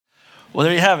Well,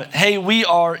 there you have it. Hey, we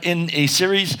are in a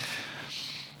series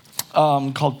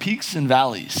called Peaks and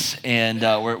Valleys, and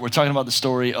we're talking about the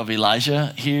story of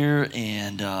Elijah here.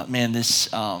 And man,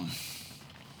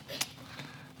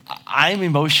 I'm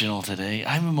emotional today.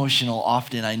 I'm emotional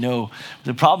often. I know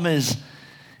the problem is,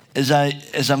 as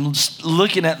I'm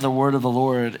looking at the Word of the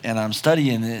Lord and I'm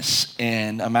studying this,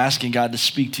 and I'm asking God to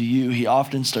speak to you, He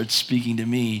often starts speaking to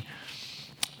me.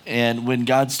 And when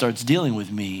God starts dealing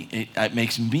with me, it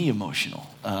makes me emotional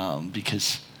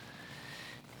because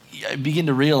I begin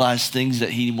to realize things that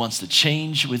He wants to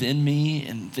change within me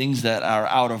and things that are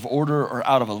out of order or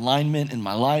out of alignment in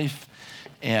my life.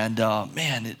 And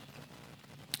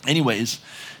anyways,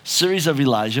 series of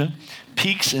Elijah,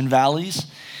 peaks and valleys.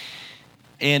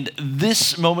 And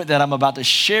this moment that I'm about to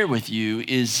share with you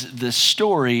is the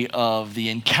story of the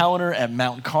encounter at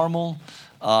Mount Carmel.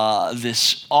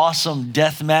 This awesome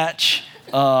death match.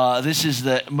 This is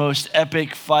the most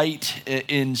epic fight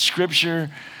in Scripture.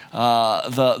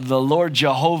 The Lord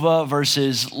Jehovah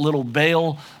versus little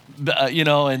Baal,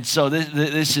 and so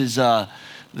this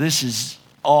is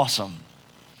awesome.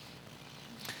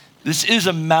 This is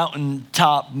a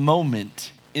mountaintop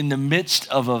moment in the midst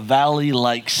of a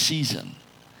valley-like season.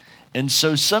 And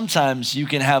so sometimes you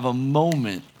can have a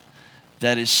moment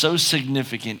that is so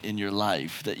significant in your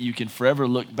life that you can forever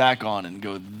look back on and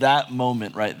go, that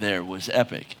moment right there was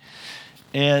epic.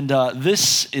 And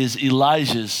this is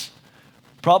Elijah's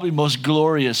probably most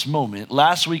glorious moment.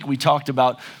 Last week we talked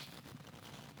about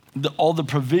all the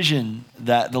provision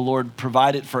that the Lord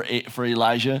provided for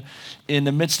Elijah in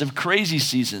the midst of crazy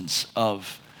seasons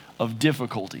of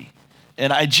difficulty.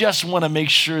 And I just want to make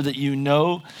sure that you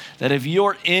know that if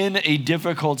you're in a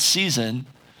difficult season,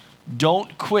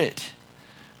 don't quit.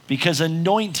 Because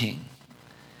anointing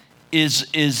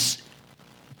is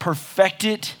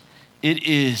perfected, it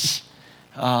is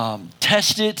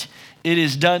tested, it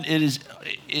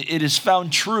is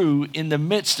found true in the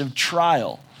midst of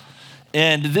trial.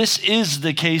 And this is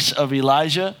the case of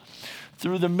Elijah.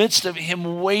 Through the midst of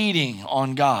him waiting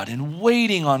on God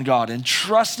and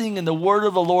trusting in the word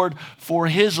of the Lord for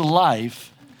his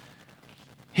life,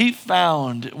 he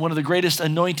found one of the greatest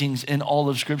anointings in all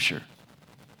of Scripture.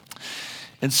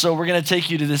 And so we're going to take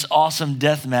you to this awesome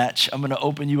death match. I'm going to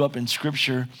open you up in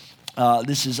Scripture.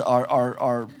 This is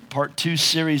our part 2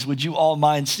 series. Would you all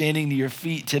mind standing to your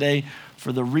feet today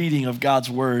for the reading of God's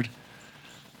word?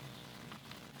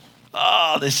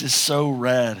 Oh, this is so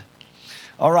rad.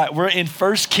 All right, we're in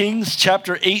 1 Kings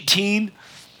chapter 18,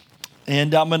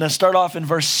 and I'm going to start off in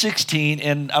verse 16,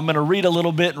 and I'm going to read a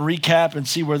little bit and recap and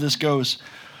see where this goes.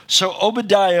 So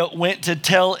Obadiah went to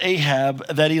tell Ahab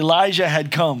that Elijah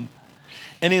had come.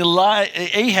 And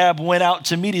Ahab went out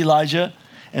to meet Elijah,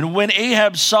 and when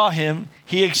Ahab saw him,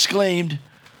 he exclaimed,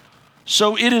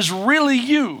 "So it is really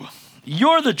you.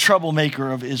 You're the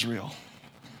troublemaker of Israel."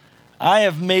 "I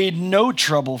have made no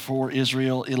trouble for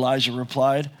Israel," Elijah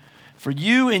replied. "For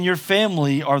you and your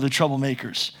family are the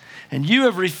troublemakers, and you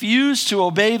have refused to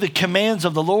obey the commands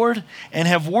of the Lord and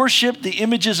have worshipped the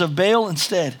images of Baal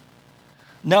instead.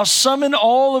 Now summon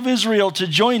all of Israel to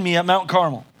join me at Mount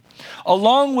Carmel,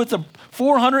 along with the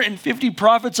 450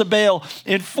 prophets of Baal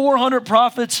and 400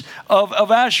 prophets of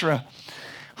Asherah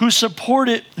who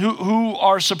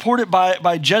are supported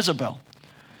by Jezebel."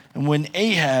 And when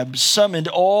Ahab summoned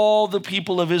all the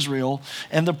people of Israel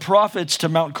and the prophets to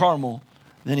Mount Carmel,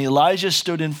 then Elijah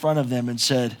stood in front of them and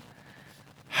said,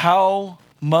 "How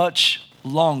much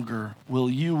longer will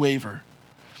you waver,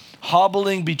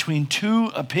 hobbling between two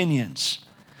opinions?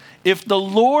 If the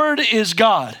Lord is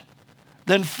God,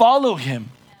 then follow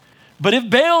him. But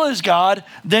if Baal is God,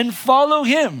 then follow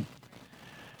him."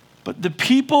 But the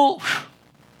people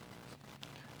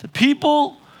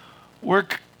were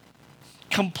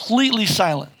completely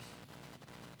silent.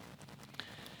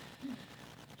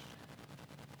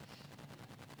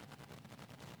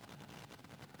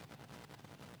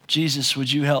 Jesus,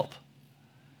 would you help?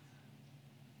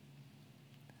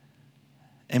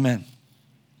 Amen.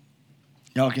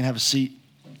 Y'all can have a seat.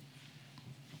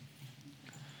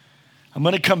 I'm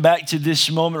going to come back to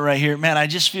this moment right here. Man, I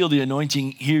just feel the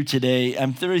anointing here today.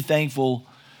 I'm very thankful.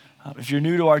 If you're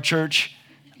new to our church,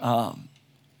 the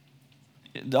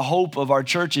hope of our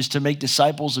church is to make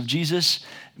disciples of Jesus,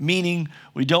 meaning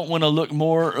we don't want to look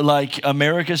more like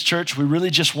America's church. We really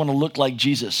just want to look like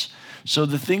Jesus. So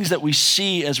the things that we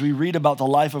see as we read about the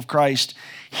life of Christ,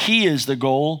 he is the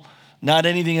goal, not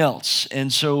anything else.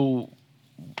 And so,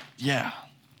 yeah.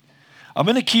 I'm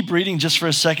going to keep reading just for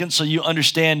a second so you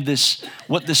understand this,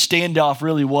 what the standoff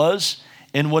really was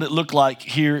and what it looked like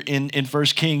here in 1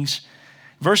 Kings.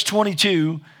 Verse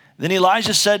 22, then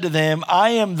Elijah said to them, "I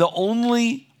am the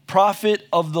only prophet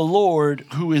of the Lord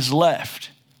who is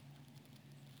left.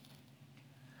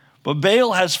 But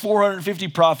Baal has 450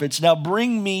 prophets. Now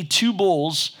bring me 2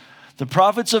 bulls. The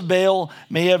prophets of Baal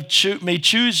may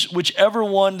choose whichever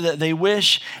one that they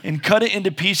wish and cut it into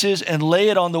pieces and lay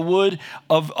it on the wood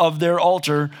of their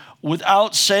altar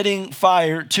without setting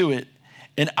fire to it.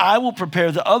 And I will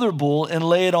prepare the other bull and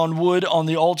lay it on wood on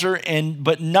the altar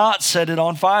but not set it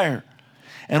on fire.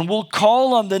 And we'll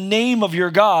call on the name of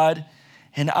your God,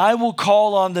 and I will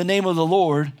call on the name of the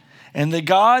Lord. And the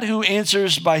God who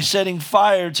answers by setting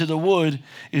fire to the wood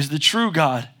is the true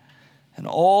God. And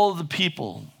all the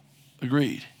people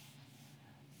agreed.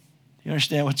 You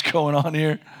understand what's going on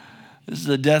here? This is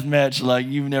a death match like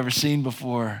you've never seen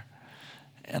before.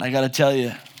 And I got to tell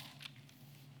you,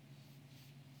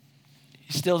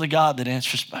 he's still the God that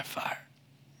answers by fire.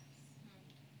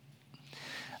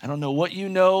 I don't know what you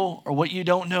know or what you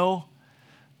don't know,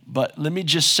 but let me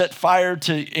just set fire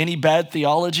to any bad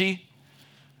theology.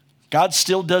 God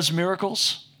still does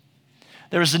miracles.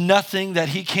 There is nothing that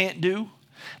he can't do.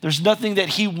 There's nothing that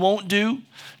he won't do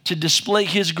to display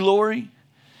his glory.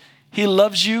 He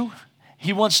loves you.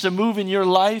 He wants to move in your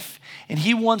life, and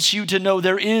he wants you to know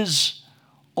there is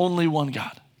only one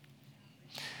God.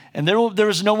 And there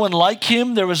is no one like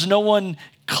him. There was no one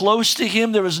close to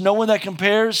him. There was no one that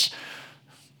compares.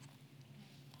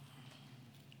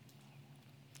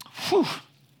 Whew.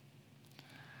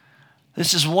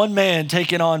 This is one man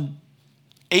taking on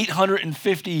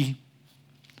 850.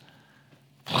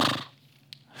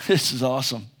 This is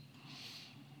awesome.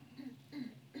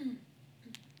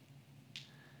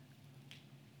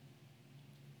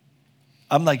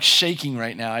 I'm like shaking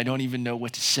right now. I don't even know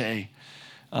what to say.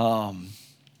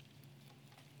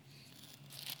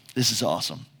 This is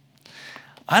awesome.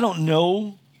 I don't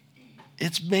know.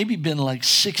 It's maybe been like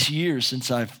 6 years since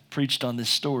I've preached on this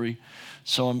story.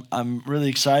 So I'm really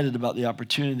excited about the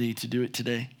opportunity to do it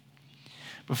today.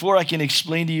 Before I can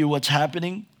explain to you what's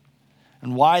happening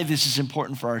and why this is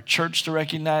important for our church to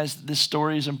recognize that this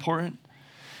story is important,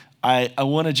 I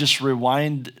want to just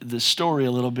rewind the story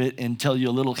a little bit and tell you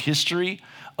a little history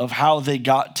of how they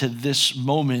got to this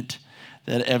moment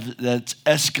that's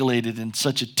escalated in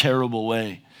such a terrible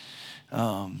way.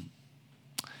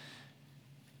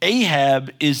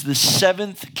 Ahab is the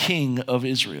 7th king of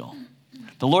Israel.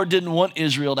 The Lord didn't want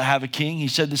Israel to have a king. He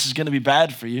said, this is going to be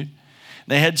bad for you.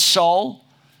 They had Saul,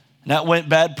 and that went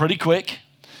bad pretty quick.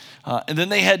 And then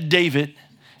they had David.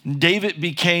 And David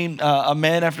became a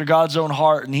man after God's own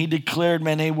heart. And he declared,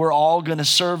 man, hey, we're all going to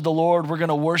serve the Lord. We're going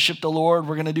to worship the Lord.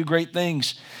 We're going to do great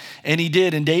things. And he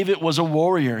did. And David was a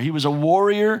warrior. He was a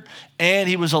warrior and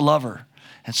he was a lover.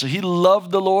 And so he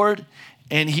loved the Lord.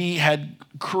 And he had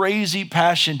crazy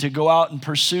passion to go out and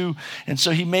pursue. And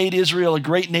so he made Israel a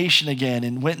great nation again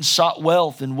and went and sought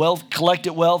wealth and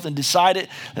collected wealth and decided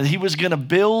that he was going to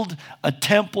build a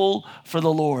temple for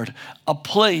the Lord, a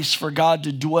place for God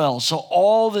to dwell. So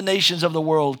all the nations of the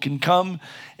world can come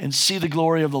and see the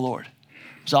glory of the Lord.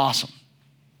 It was awesome.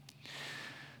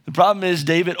 The problem is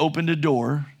David opened a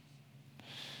door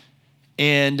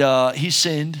and he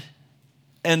sinned,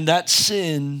 and that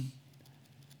sin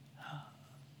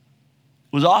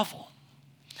was awful.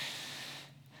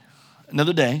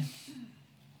 Another day,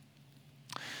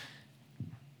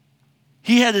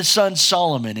 he had his son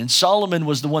Solomon, and Solomon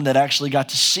was the one that actually got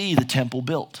to see the temple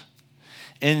built.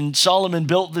 And Solomon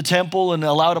built the temple and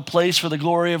allowed a place for the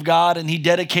glory of God, and he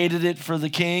dedicated it for the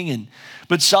king.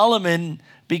 But Solomon,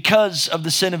 because of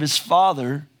the sin of his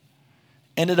father,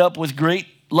 ended up with great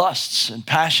lusts and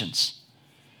passions.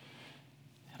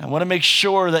 I want to make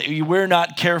sure that we're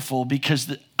not careful,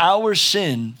 because our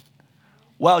sin,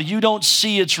 while you don't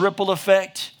see its ripple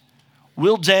effect,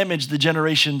 will damage the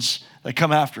generations that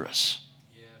come after us.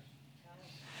 Yeah.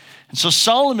 And so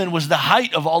Solomon was the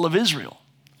height of all of Israel.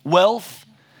 Wealth,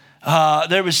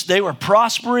 they were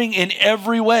prospering in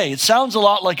every way. It sounds a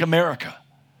lot like America.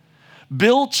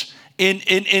 Built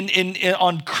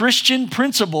on Christian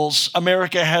principles,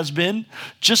 America has been,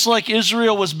 just like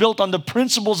Israel was built on the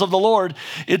principles of the Lord.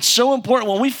 It's so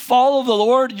important. When we follow the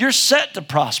Lord, you're set to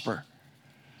prosper.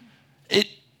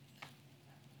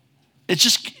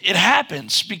 It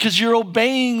happens because you're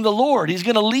obeying the Lord. He's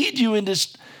going to lead you in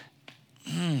this.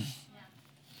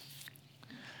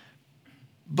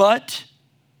 But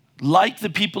like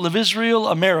the people of Israel,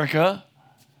 America,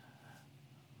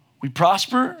 we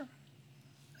prosper,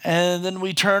 and then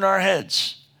we turn our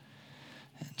heads.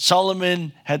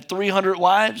 Solomon had 300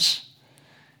 wives.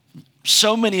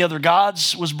 So many other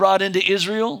gods was brought into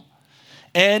Israel.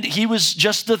 And he was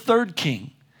just the 3rd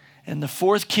king. And the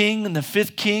 4th king, and the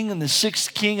 5th king, and the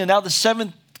 6th king, and now the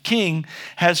 7th king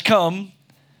has come.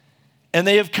 and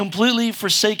they have completely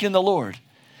forsaken the Lord.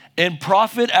 And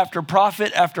prophet after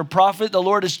prophet after prophet, the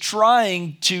Lord is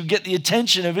trying to get the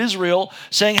attention of Israel,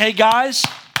 saying, hey guys,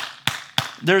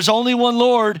 there's only one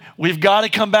Lord. We've got to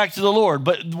come back to the Lord.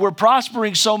 But we're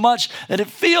prospering so much that it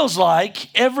feels like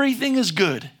everything is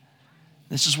good.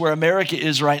 This is where America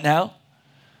is right now.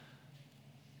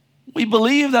 We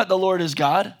believe that the Lord is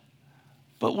God,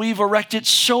 but we've erected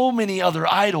so many other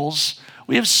idols.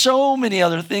 We have so many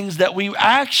other things that we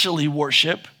actually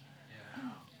worship.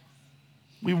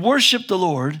 We worship the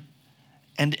Lord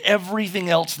and everything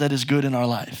else that is good in our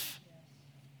life.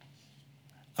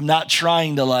 I'm not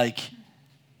trying to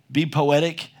be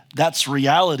poetic. That's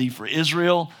reality for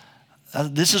Israel.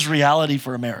 This is reality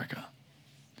for America.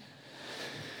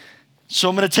 So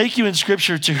I'm going to take you in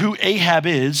scripture to who Ahab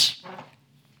is.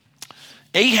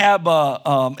 Ahab,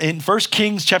 in 1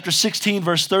 Kings chapter 16,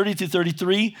 verse 30 through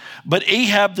 33, but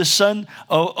Ahab, the son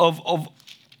of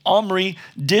Omri,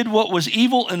 did what was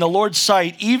evil in the Lord's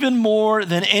sight, even more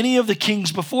than any of the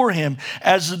kings before him,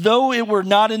 as though it were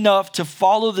not enough to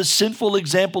follow the sinful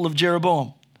example of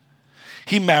Jeroboam.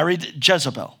 He married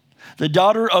Jezebel, the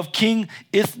daughter of King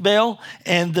Ithbaal,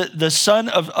 and the son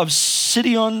of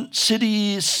Sidonians,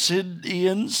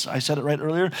 I said it right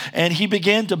earlier, and he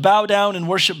began to bow down and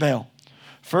worship Baal.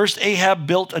 First, Ahab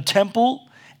built a temple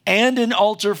and an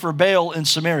altar for Baal in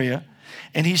Samaria,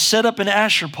 and he set up an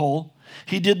Asher pole.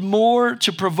 He did more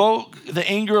to provoke the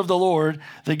anger of the Lord,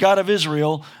 the God of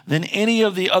Israel, than any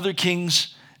of the other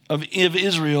kings of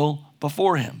Israel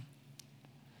before him.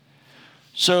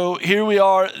 So here we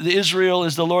are. Israel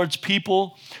is the Lord's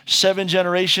people, 7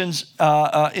 generations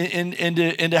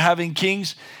into having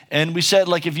kings. And we said,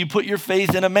 if you put your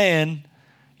faith in a man,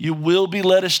 you will be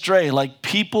led astray.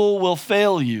 People will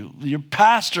fail you. Your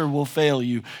pastor will fail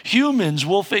you. Humans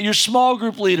will fail. Your small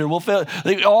group leader will fail.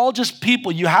 They're all just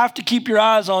people. You have to keep your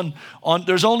eyes on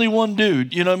there's only one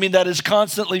dude, that is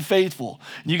constantly faithful.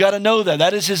 And you got to know that.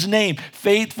 That is his name,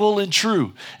 faithful and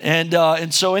true.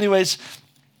 And so anyways,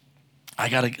 I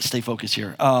got to stay focused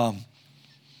here.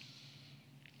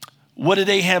 What did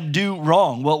Ahab do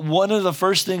wrong? Well, one of the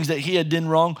first things that he had done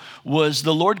wrong was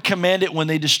the Lord commanded when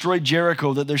they destroyed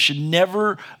Jericho that they should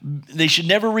never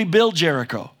rebuild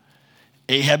Jericho.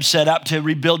 Ahab set out to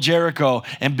rebuild Jericho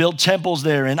and build temples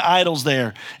there and idols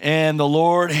there. And the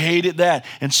Lord hated that.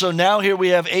 And so now here we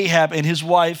have Ahab and his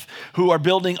wife who are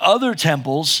building other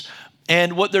temples.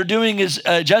 And what they're doing is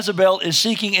Jezebel is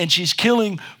seeking and she's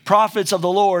killing prophets of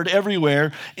the Lord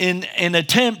everywhere in an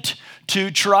attempt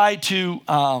to try to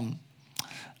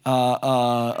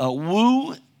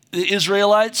woo the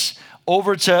Israelites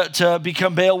over to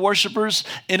become Baal worshipers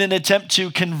in an attempt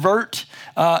to convert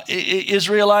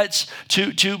Israelites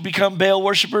to become Baal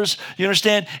worshipers. You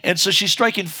understand? And so she's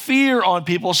striking fear on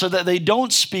people so that they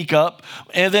don't speak up,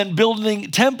 and then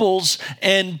building temples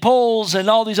and poles and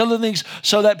all these other things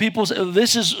so that people say,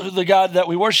 this is the God that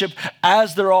we worship,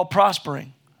 as they're all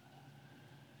prospering.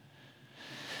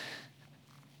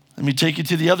 Let me take you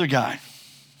to the other guy.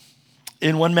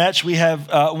 In one match, we have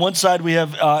one side we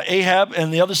have Ahab,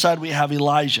 and the other side we have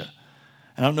Elijah.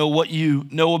 I don't know what you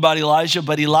know about Elijah,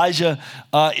 but Elijah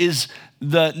is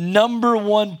the number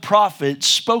one prophet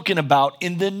spoken about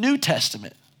in the New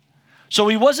Testament. So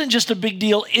he wasn't just a big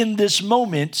deal in this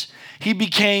moment. He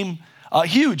became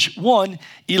huge. One,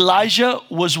 Elijah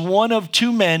was one of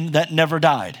 2 men that never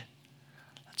died.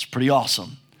 That's pretty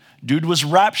awesome. Dude was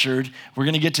raptured. We're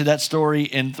going to get to that story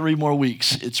in 3 more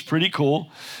weeks. It's pretty cool.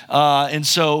 And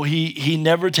so he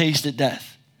never tasted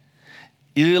death.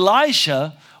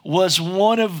 Elisha was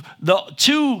one of the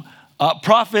 2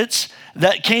 prophets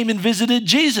that came and visited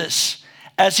Jesus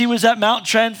as he was at Mount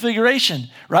Transfiguration,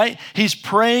 right? He's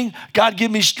praying, God,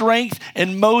 give me strength.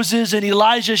 And Moses and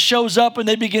Elijah shows up and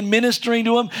they begin ministering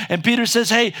to him. And Peter says,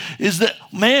 hey,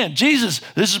 Jesus,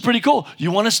 this is pretty cool.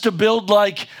 You want us to build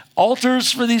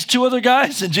altars for these 2 other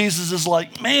guys? And Jesus is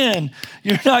like, man,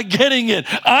 you're not getting it.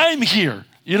 I'm here.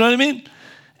 You know what I mean?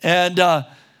 And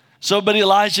but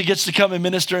Elijah gets to come and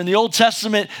minister. In the Old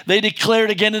Testament, they declared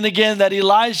again and again that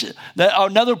that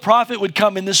another prophet would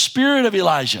come in the spirit of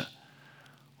Elijah.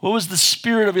 What was the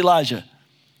spirit of Elijah?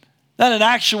 Not an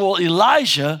actual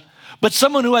Elijah, but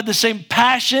someone who had the same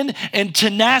passion and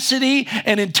tenacity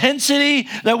and intensity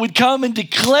that would come and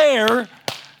declare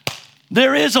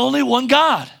there is only one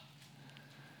God.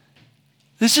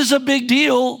 This is a big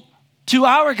deal to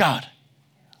our God.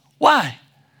 Why?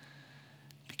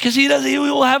 Because he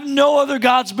will have no other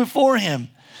gods before him.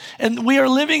 And we are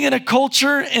living in a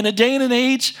culture, in a day and an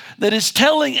age that is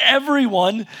telling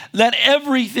everyone that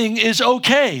everything is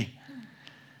okay.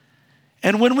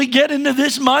 And when we get into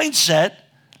this mindset,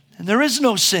 and there is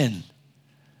no sin,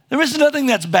 There is nothing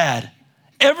that's bad.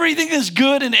 Everything is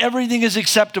good and everything is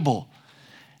acceptable.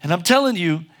 And I'm telling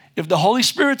you, if the Holy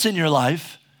Spirit's in your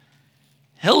life,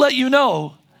 he'll let you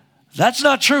know that's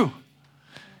not true.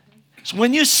 So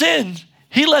when you sin,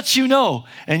 he lets you know,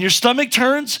 and your stomach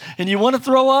turns and you want to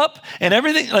throw up and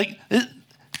everything, like,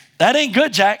 that ain't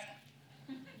good, Jack.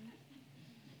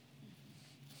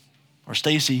 Or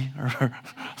Stacy,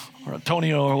 or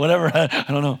Antonio, or whatever. I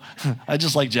don't know. I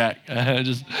just like Jack. I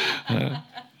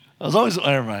was always,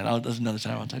 never mind. That's another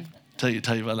time. I'll tell you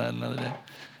about that another day.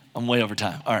 I'm way over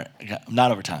time. All right, I'm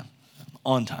not over time. I'm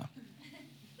on time.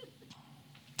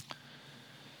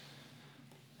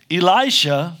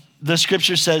 Elisha, the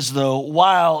scripture says, though,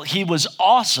 while he was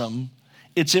awesome,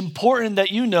 it's important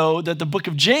that you know that the book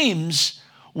of James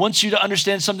wants you to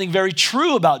understand something very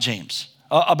true about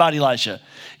about Elisha.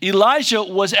 Elijah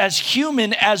was as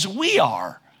human as we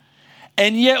are.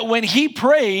 And yet when he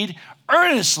prayed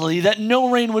earnestly that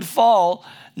no rain would fall,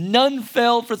 none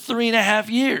fell for 3.5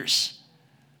 years.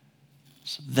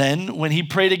 So then when he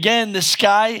prayed again, the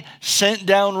sky sent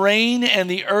down rain and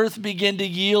the earth began to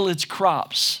yield its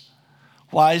crops.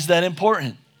 Why is that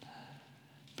important?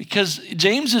 Because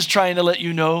James is trying to let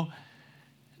you know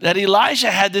that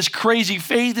Elisha had this crazy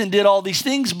faith and did all these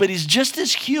things, but he's just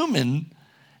as human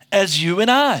as you and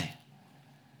I.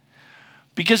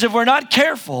 Because if we're not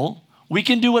careful, we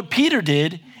can do what Peter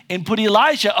did and put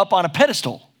Elijah up on a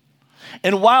pedestal.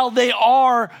 And while they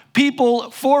are people,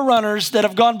 forerunners that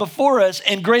have gone before us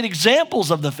and great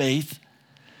examples of the faith,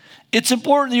 it's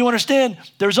important that you understand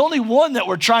there's only one that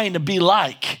we're trying to be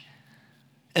like,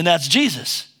 and that's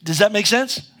Jesus. Does that make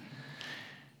sense?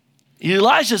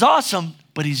 Elijah's awesome,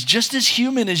 but he's just as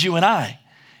human as you and I.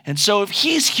 And so if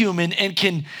he's human and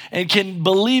can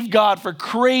believe God for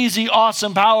crazy,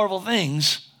 awesome, powerful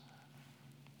things,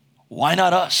 why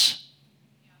not us?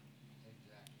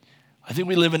 I think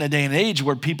we live in a day and age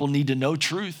where people need to know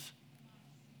truth.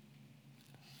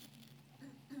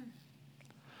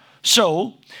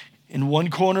 So, in one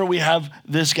corner, we have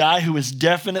this guy who has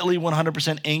definitely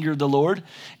 100% angered the Lord.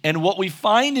 And what we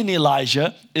find in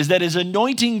Elijah is that his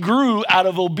anointing grew out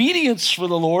of obedience for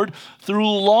the Lord through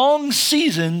long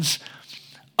seasons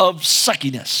of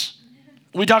suckiness.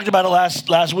 We talked about it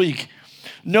last week.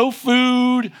 No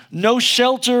food, no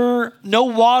shelter, no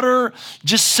water,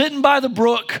 just sitting by the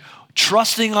brook,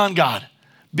 trusting on God,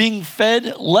 being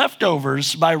fed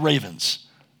leftovers by ravens.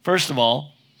 First of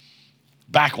all,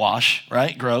 backwash,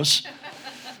 right? Gross.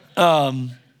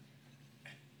 Second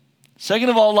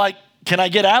of all, like, can I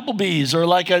get Applebee's or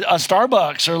like a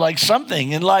Starbucks or like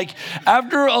something? And like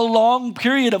after a long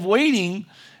period of waiting,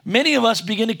 many of us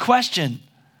begin to question.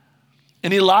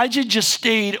 And Elijah just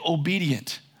stayed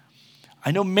obedient.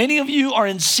 I know many of you are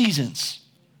in seasons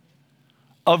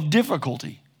of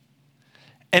difficulty.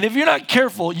 And if you're not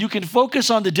careful, you can focus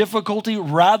on the difficulty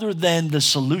rather than the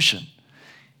solution.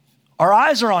 Our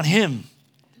eyes are on him.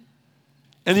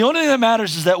 And the only thing that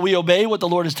matters is that we obey what the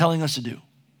Lord is telling us to do.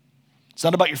 It's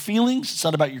not about your feelings. It's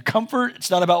not about your comfort. It's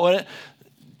not about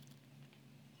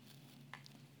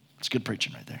it's good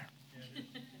preaching right there.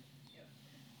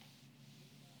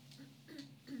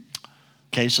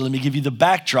 Okay, so let me give you the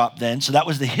backdrop then. So that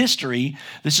was the history.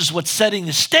 This is what's setting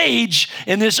the stage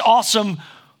in this awesome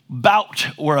bout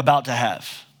we're about to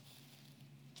have.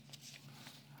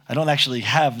 I don't actually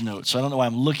have notes, so I don't know why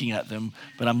I'm looking at them,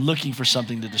 but I'm looking for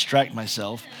something to distract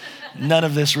myself. None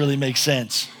of this really makes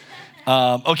sense.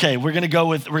 Okay, we're going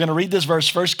to read this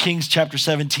verse, 1 Kings chapter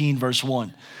 17, verse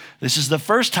 1. This is the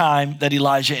first time that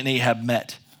Elijah and Ahab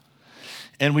met.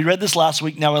 And we read this last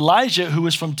week. Now Elijah, who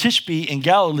was from Tishbe in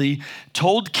Galilee,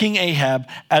 told King Ahab,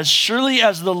 as surely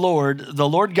as the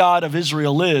Lord God of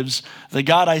Israel lives, the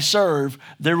God I serve,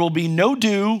 there will be no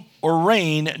dew or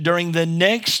rain during the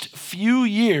next few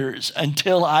years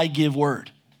until I give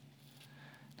word.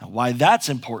 Now why that's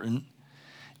important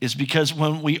is because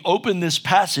when we open this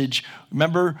passage,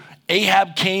 remember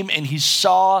Ahab came and he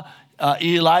saw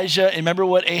Elijah. And remember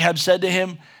what Ahab said to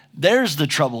him? There's the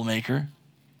troublemaker.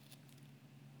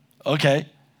 Okay,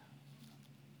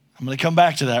 I'm going to come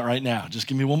back to that right now. Just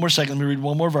give me one more second. Let me read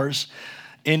one more verse.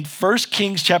 In 1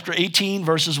 Kings chapter 18,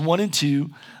 verses 1 and 2,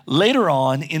 later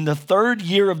on, in the 3rd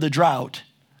year of the drought,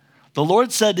 the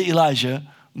Lord said to Elijah,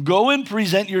 go and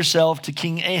present yourself to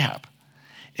King Ahab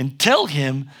and tell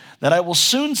him that I will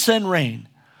soon send rain.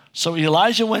 So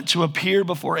Elijah went to appear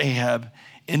before Ahab,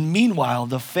 and meanwhile,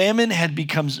 the famine had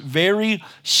become very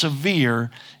severe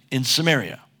in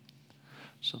Samaria.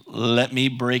 So let me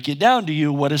break it down to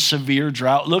you what a severe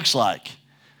drought looks like.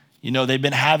 You know, they've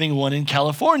been having one in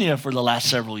California for the last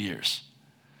several years.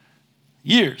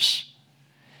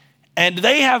 And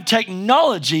they have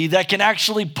technology that can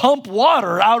actually pump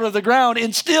water out of the ground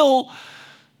and still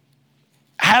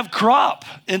have crop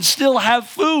and still have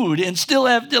food and still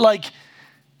have, like,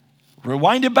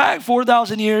 rewind it back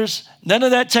 4,000 years, none of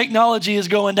that technology is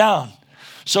going down.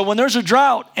 So when there's a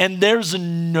drought and there's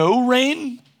no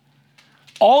rain,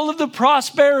 all of the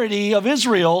prosperity of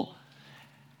Israel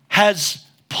has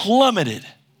plummeted.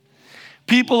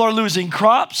 People are losing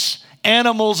crops,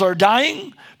 animals are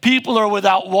dying, people are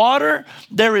without water,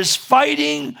 there is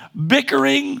fighting,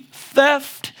 bickering,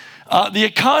 theft, the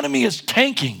economy is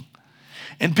tanking,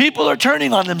 and people are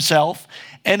turning on themselves.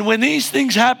 And when these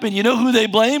things happen, you know who they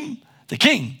blame? The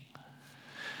king.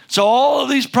 So all of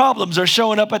these problems are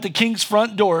showing up at the king's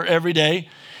front door every day.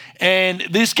 And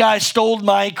this guy stole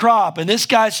my crop, and this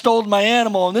guy stole my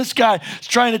animal, and this guy is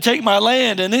trying to take my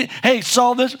land, and hey,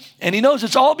 solve this. And he knows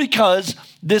it's all because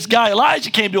this guy Elijah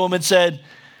came to him and said,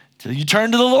 till you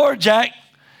turn to the Lord, Jack,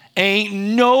 ain't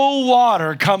no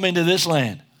water coming to this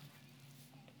land.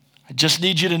 I just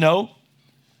need you to know.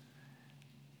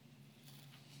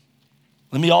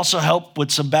 Let me also help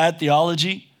with some bad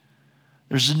theology.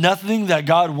 There's nothing that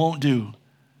God won't do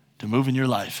to move in your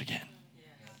life again.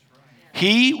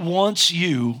 He wants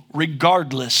you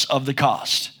regardless of the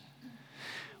cost.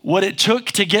 What it took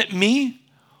to get me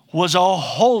was a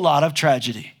whole lot of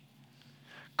tragedy.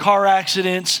 Car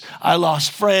accidents, I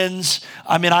lost friends.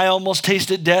 I almost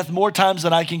tasted death more times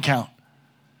than I can count.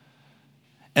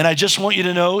 And I just want you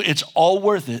to know it's all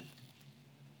worth it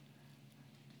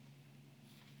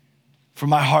for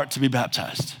my heart to be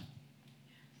baptized.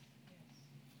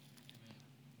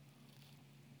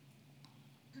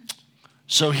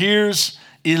 So here's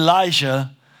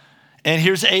Elijah and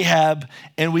here's Ahab,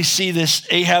 and we see this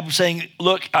Ahab saying,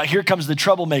 look, here comes the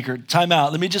troublemaker. Time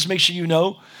out. Let me just make sure you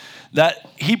know that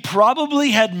he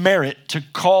probably had merit to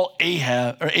call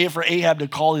Ahab, or for Ahab to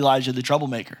call Elijah the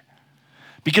troublemaker,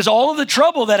 because all of the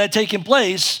trouble that had taken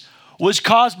place was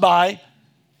caused by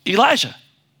Elijah.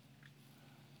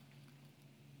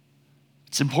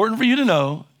 It's important for you to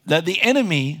know that the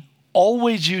enemy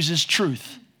always uses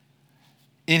truth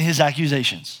in his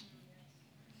accusations.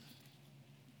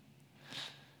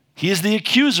 He is the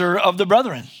accuser of the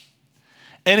brethren.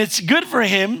 And it's good for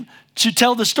him to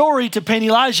tell the story to paint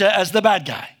Elijah as the bad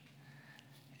guy.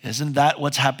 Isn't that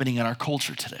what's happening in our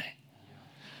culture today?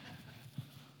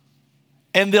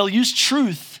 And they'll use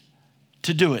truth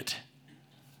to do it.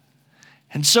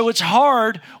 And so it's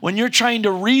hard when you're trying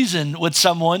to reason with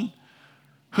someone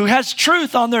who has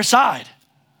truth on their side.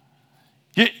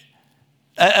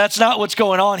 That's not what's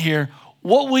going on here.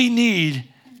 What we need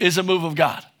is a move of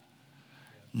God.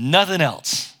 Nothing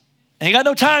else. Ain't got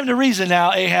no time to reason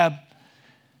now, Ahab.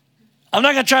 I'm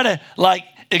not going to try to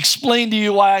explain to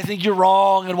you why I think you're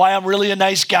wrong and why I'm really a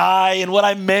nice guy and what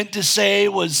I meant to say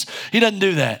was, he doesn't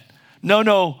do that.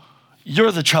 No,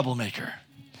 you're the troublemaker.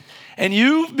 And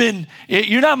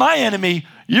you're not my enemy,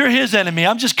 you're his enemy.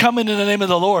 I'm just coming in the name of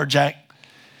the Lord, Jack.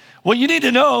 What you need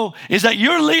to know is that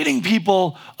you're leading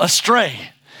people astray.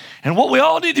 And what we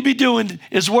all need to be doing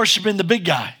is worshiping the big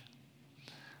guy.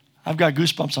 I've got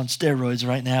goosebumps on steroids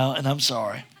right now, and I'm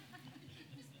sorry.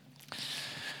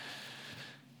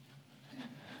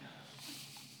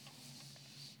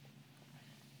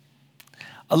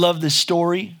 I love this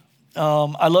story.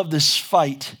 I love this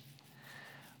fight.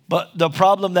 But the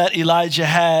problem that Elijah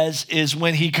has is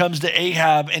when he comes to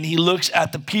Ahab and he looks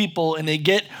at the people and they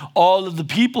get all of the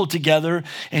people together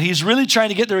and he's really trying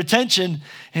to get their attention.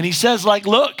 And he says,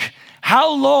 look,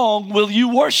 how long will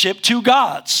you worship two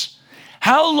gods?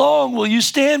 How long will you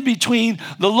stand between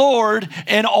the Lord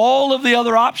and all of the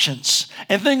other options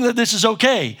and think that this is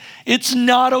okay? It's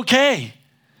not okay.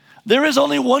 There is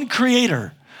only one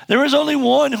creator. There is only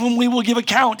one whom we will give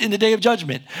account in the day of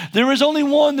judgment. There is only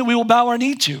one that we will bow our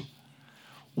knee to.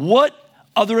 What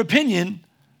other opinion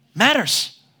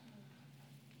matters?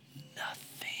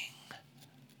 Nothing.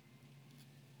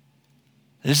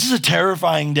 This is a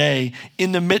terrifying day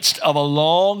in the midst of a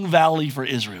long valley for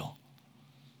Israel.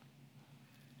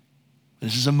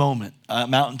 This is a moment, a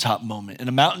mountaintop moment. And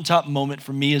a mountaintop moment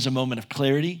for me is a moment of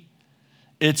clarity.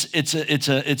 It's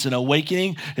an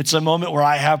awakening. It's a moment where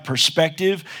I have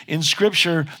perspective. In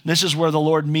Scripture, this is where the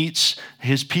Lord meets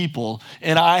his people.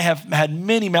 And I have had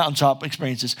many mountaintop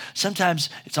experiences. Sometimes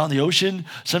it's on the ocean.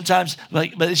 Sometimes, but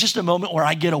it's just a moment where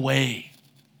I get away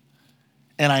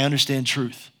and I understand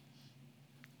truth.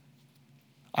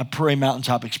 I pray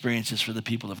mountaintop experiences for the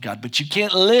people of God. But you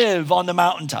can't live on the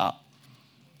mountaintop.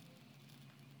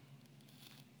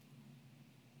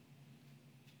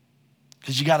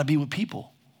 Because you got to be with people.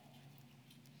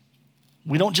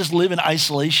 We don't just live in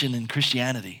isolation in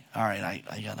Christianity. All right,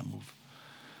 I got to move.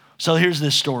 So here's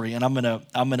this story, and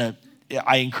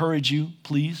I encourage you,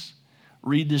 please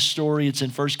read this story. It's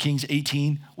in 1 Kings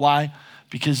 18. Why?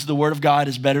 Because the word of God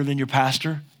is better than your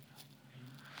pastor.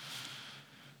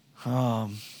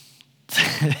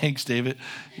 Thanks, David.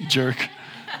 You jerk.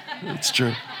 It's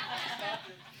true.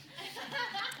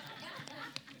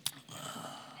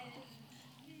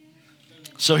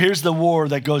 So here's the war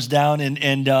that goes down,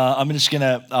 and I'm just going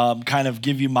to kind of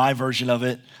give you my version of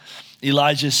it.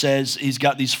 Elijah says he's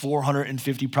got these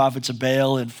 450 prophets of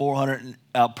Baal and 400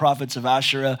 prophets of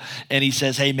Asherah, and he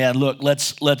says, hey, man, look,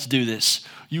 let's do this.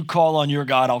 You call on your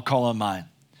God, I'll call on mine.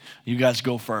 You guys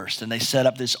go first. And they set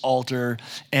up this altar,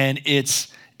 and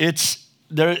there's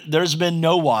been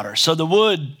no water. So the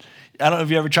wood, I don't know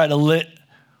if you ever tried to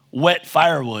wet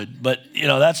firewood, but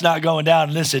that's not going down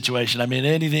in this situation. I mean,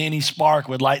 any spark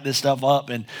would light this stuff up,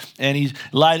 and he's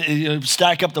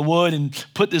stack up the wood and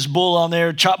put this bull on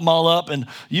there, chop them all up, and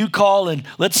you call, and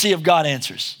let's see if God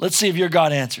answers. Let's see if your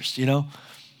God answers,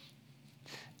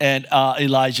 And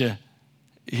Elijah,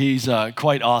 he's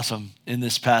quite awesome in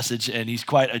this passage, and he's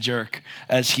quite a jerk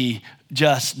as he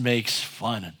just makes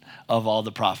fun of all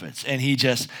the prophets. And he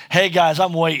just, hey guys,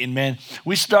 I'm waiting, man.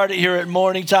 We started here at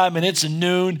morning time and it's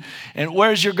noon. And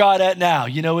where's your God at now?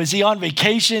 Is he on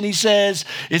vacation? He says,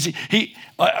 he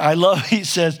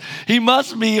says, he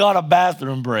must be on a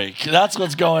bathroom break. That's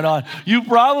what's going on. You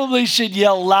probably should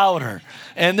yell louder.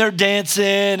 And they're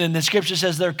dancing, and the scripture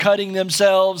says they're cutting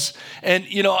themselves. And,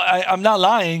 I'm not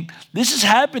lying. This is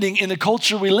happening in the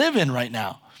culture we live in right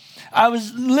now. I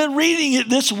was reading it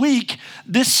this week.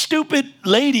 This stupid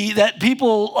lady that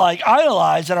people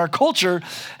idolize in our culture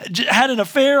had an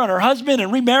affair on her husband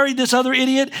and remarried this other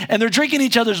idiot, and they're drinking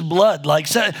each other's blood.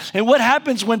 And what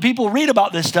happens when people read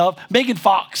about this stuff? Megan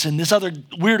Fox and this other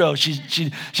weirdo, she's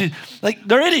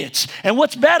they're idiots. And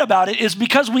what's bad about it is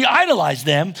because we idolize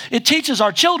them, it teaches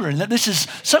our children that this is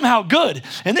somehow good.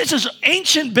 And this is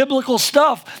ancient biblical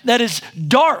stuff that is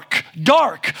dark,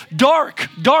 dark, dark,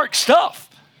 dark stuff.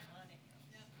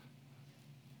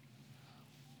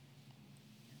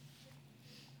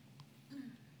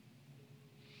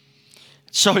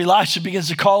 So Elisha begins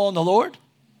to call on the Lord.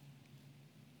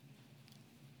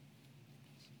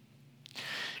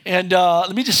 And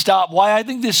let me just stop. Why I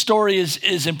think this story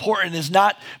is important is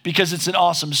not because it's an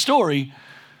awesome story,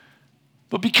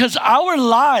 but because our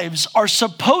lives are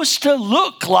supposed to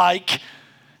look like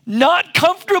not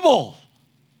comfortable.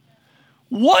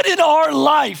 What in our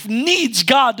life needs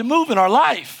God to move in our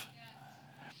life?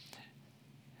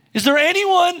 Is there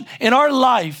anyone in our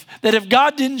life that if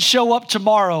God didn't show up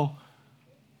tomorrow,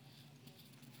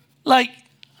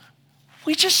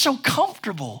 we just so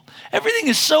comfortable. Everything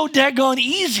is so daggone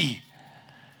easy.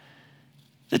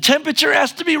 The temperature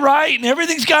has to be right and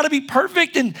everything's got to be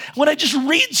perfect. And when I just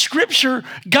read scripture,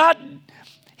 God,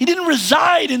 he didn't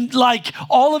reside in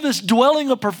all of this dwelling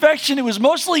of perfection. It was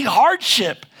mostly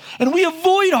hardship. And we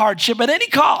avoid hardship at any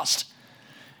cost.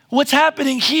 What's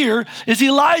happening here is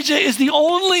Elijah is the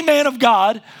only man of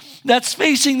God that's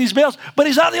facing these Baals, but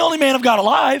he's not the only man of God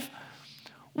alive.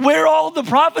 Where all the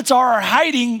prophets are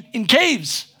hiding in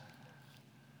caves.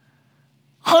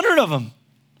 100 of them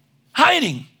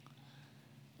hiding.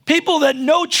 People that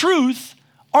know truth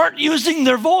aren't using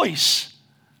their voice.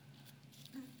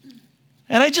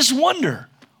 And I just wonder,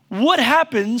 what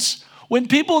happens when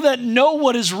people that know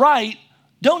what is right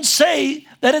don't say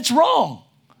that it's wrong?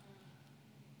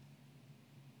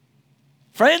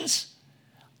 Friends,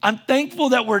 I'm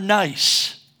thankful that we're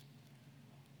nice.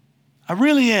 I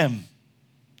really am.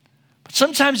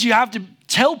 Sometimes you have to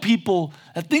tell people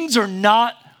that things are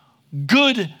not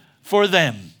good for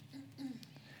them.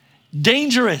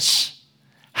 Dangerous,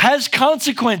 has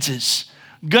consequences,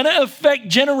 gonna affect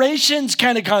generations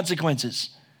kind of consequences.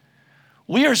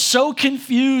 We are so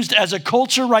confused as a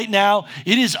culture right now,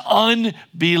 it is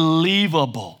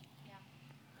unbelievable.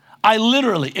 I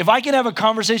literally, if I can have a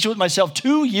conversation with myself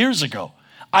 2 years ago,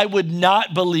 I would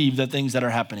not believe the things that are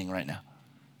happening right now.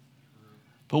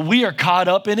 But we are caught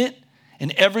up in it.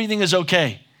 And everything is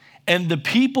okay. And the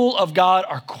people of God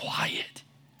are quiet.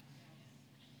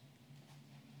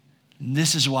 And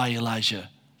this is why Elijah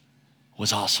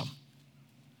was awesome.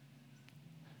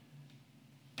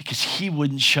 Because he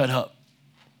wouldn't shut up.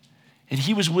 And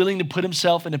he was willing to put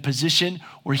himself in a position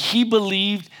where he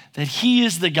believed that he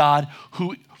is the God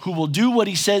who will do what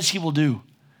he says he will do.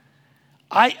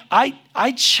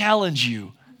 I challenge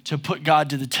you to put God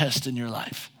to the test in your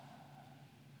life.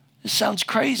 This sounds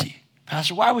crazy.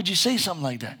 Pastor, why would you say something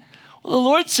like that? Well, the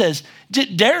Lord says,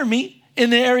 dare me in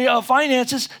the area of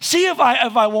finances. See if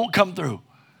I won't come through.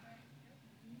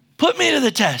 Put me to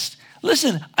the test.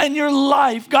 Listen, in your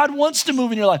life, God wants to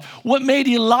move in your life. What made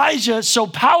Elijah so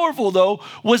powerful, though,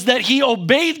 was that he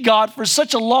obeyed God for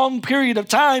such a long period of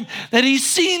time that he's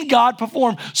seen God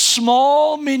perform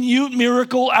small, minute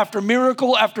miracle after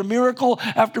miracle after miracle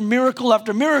after miracle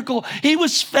after miracle. He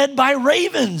was fed by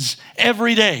ravens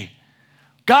every day.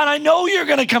 God, I know you're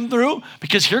going to come through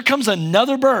because here comes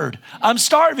another bird. I'm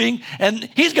starving, and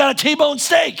he's got a T-bone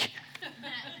steak.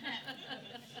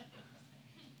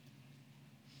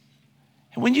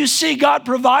 When you see God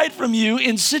provide from you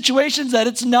in situations that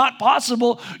it's not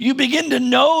possible, you begin to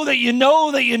know that you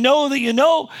know that you know that you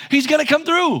know he's going to come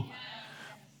through.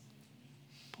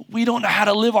 But we don't know how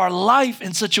to live our life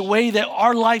in such a way that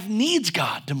our life needs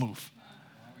God to move.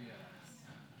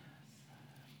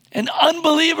 And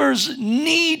unbelievers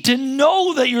need to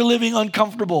know that you're living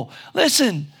uncomfortable.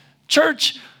 Listen,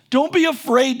 church, don't be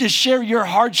afraid to share your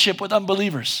hardship with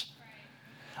unbelievers.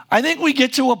 I think we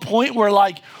get to a point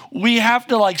where we have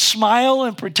to smile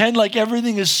and pretend like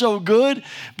everything is so good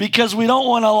because we don't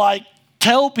want to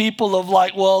tell people of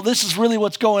well, this is really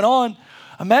what's going on.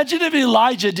 Imagine if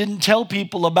Elijah didn't tell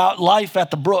people about life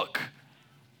at the brook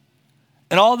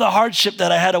and all the hardship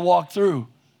that I had to walk through.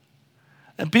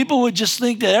 And people would just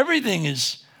think that everything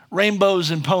is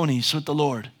rainbows and ponies with the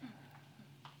Lord.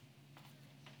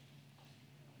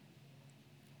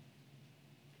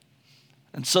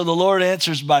 And so the Lord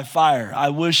answers by fire. I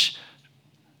wish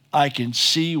I can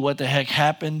see what the heck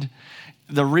happened.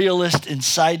 The realist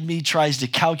inside me tries to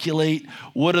calculate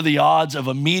what are the odds of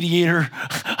a meteor,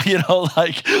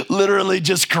 literally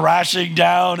just crashing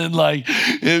down and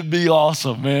it'd be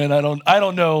awesome, man. I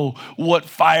don't know what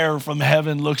fire from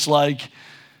heaven looks like.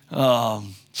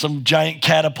 Some giant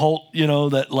catapult,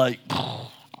 that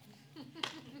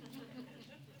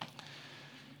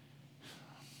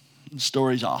the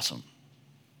story's awesome.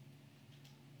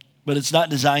 But it's not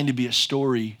designed to be a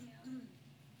story.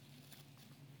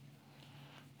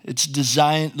 It's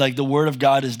designed, the Word of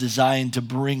God is designed to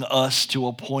bring us to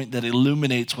a point that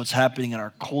illuminates what's happening in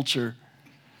our culture.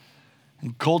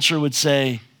 And culture would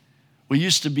say, we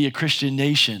used to be a Christian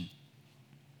nation,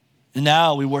 and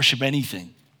now we worship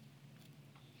anything.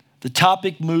 The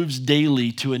topic moves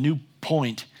daily to a new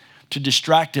point to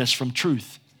distract us from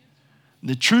truth.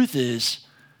 The truth is,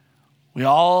 we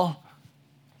all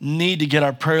need to get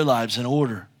our prayer lives in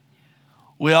order.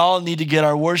 We all need to get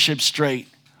our worship straight.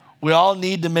 We all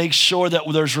need to make sure that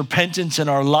there's repentance in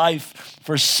our life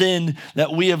for sin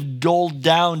that we have doled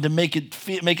down to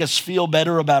make us feel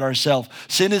better about ourselves.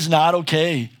 Sin is not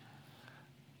okay.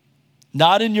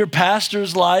 Not in your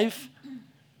pastor's life.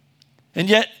 And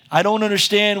yet, I don't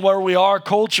understand where we are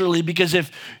culturally, because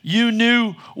if you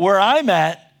knew where I'm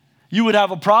at, you would have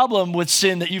a problem with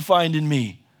sin that you find in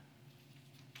me.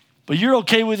 But you're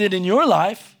okay with it in your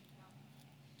life.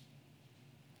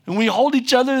 And we hold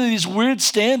each other to these weird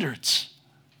standards.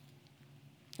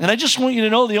 And I just want you to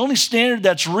know the only standard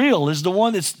that's real is the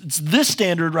one it's this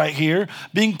standard right here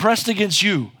being pressed against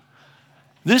you.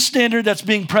 This standard that's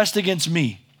being pressed against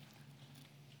me.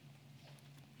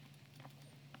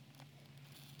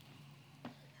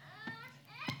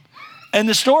 And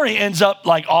the story ends up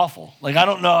awful. I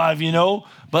don't know if you know,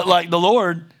 but the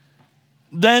Lord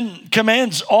then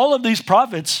commands all of these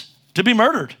prophets to be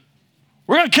murdered.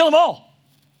 We're going to kill them all.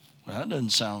 Well, that doesn't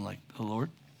sound like the Lord.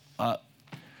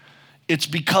 It's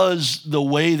because the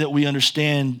way that we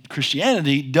understand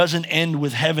Christianity doesn't end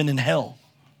with heaven and hell.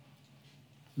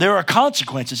 There are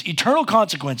consequences, eternal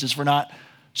consequences for not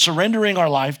surrendering our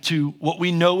life to what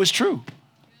we know is true.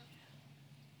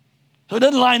 So it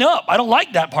doesn't line up. I don't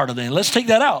like that part of it. Let's take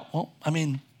that out. Well,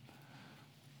 heaven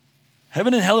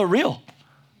and hell are real.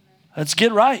 Let's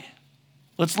get right.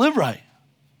 Let's live right.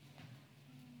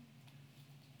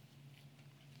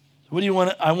 What do you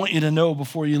want? I want you to know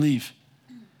before you leave.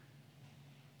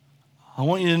 I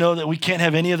want you to know that we can't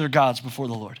have any other gods before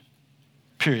the Lord.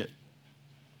 Period.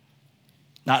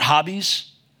 Not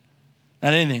hobbies,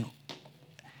 not anything.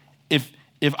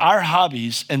 If our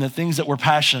hobbies and the things that we're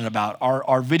passionate about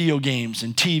are video games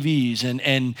and TVs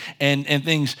and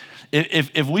things,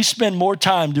 if we spend more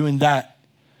time doing that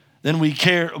than we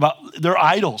care about, they're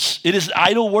idols. It is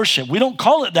idol worship. We don't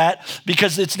call it that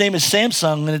because its name is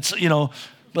Samsung and it's,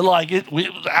 but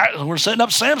we're setting up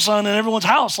Samsung in everyone's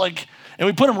house, and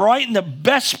we put them right in the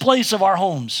best place of our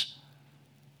homes.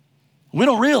 We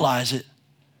don't realize it.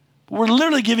 We're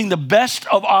literally giving the best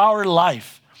of our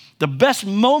life. The best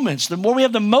moments, the more we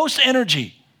have the most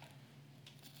energy.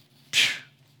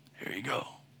 Here you go.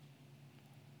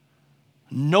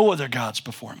 No other gods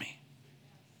before me.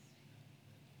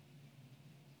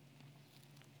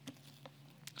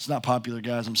 It's not popular,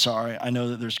 guys. I'm sorry. I know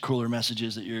that there's cooler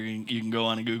messages that you can go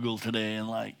on and Google today and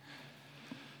like.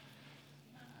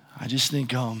 I just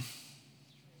think I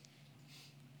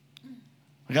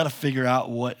got to figure out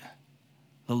what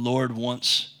the Lord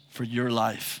wants for your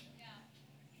life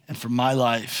and for my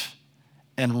life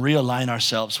and realign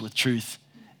ourselves with truth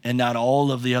and not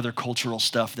all of the other cultural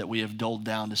stuff that we have doled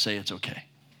down to say it's okay.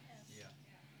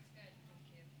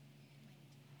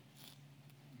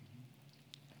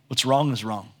 What's wrong is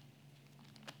wrong.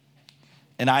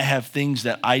 And I have things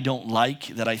that I don't like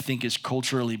that I think is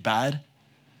culturally bad.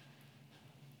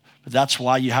 But that's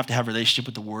why you have to have a relationship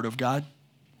with the Word of God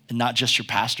and not just your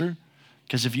pastor.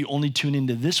 Because if you only tune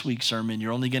into this week's sermon,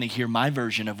 you're only going to hear my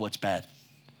version of what's bad.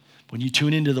 When you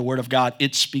tune into the Word of God,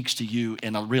 it speaks to you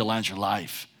and realigns your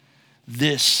life.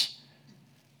 This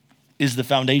is the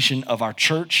foundation of our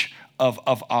church, of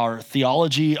our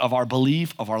theology, of our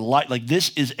belief, of our life. Like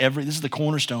this is the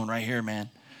cornerstone right here, man.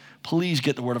 Please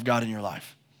get the Word of God in your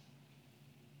life.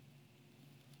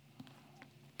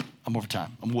 I'm over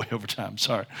time. I'm way over time.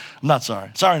 Sorry. I'm not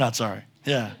sorry. Sorry, not sorry.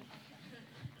 Yeah.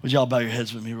 Would y'all bow your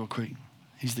heads with me real quick?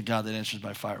 He's the God that answers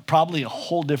by fire. Probably a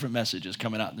whole different message is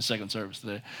coming out in the second service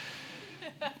today.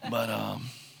 But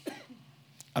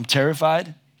I'm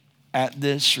terrified at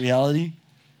this reality.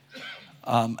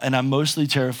 And I'm mostly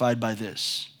terrified by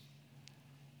this.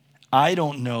 I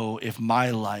don't know if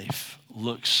my life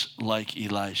looks like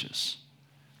Elijah's,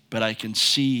 but I can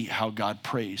see how God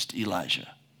praised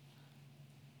Elijah.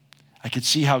 I could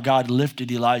see how God lifted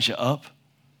Elijah up.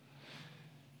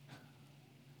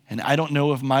 And I don't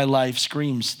know if my life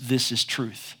screams, this is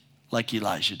truth, like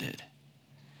Elijah did.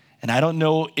 And I don't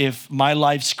know if my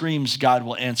life screams, God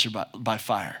will answer by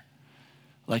fire,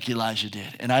 like Elijah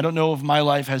did. And I don't know if my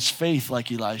life has faith like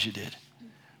Elijah did.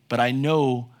 But I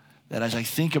know that as I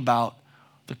think about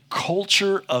the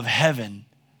culture of heaven,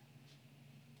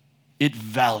 it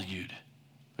valued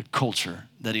the culture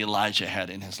that Elijah had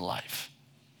in his life.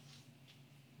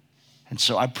 And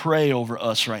so I pray over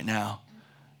us right now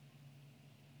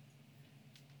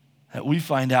that we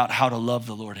find out how to love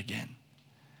the Lord again,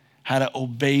 how to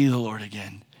obey the Lord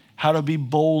again, how to be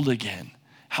bold again,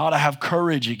 how to have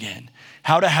courage again,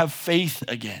 how to have faith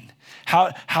again,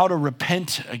 how to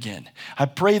repent again. I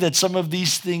pray that some of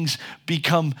these things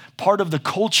become part of the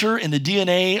culture and the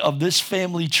DNA of this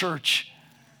family church.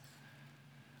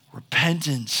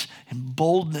 Repentance and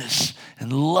boldness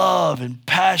and love and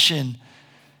passion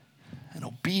and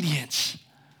obedience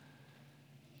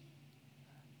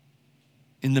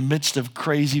in the midst of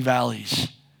crazy valleys,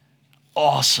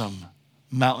 awesome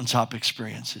mountaintop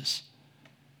experiences.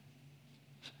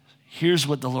 Here's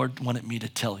what the Lord wanted me to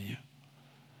tell you.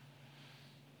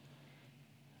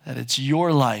 That it's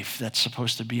your life that's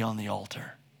supposed to be on the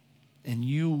altar. And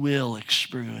you will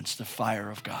experience the fire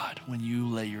of God when you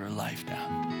lay your life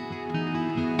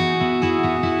down.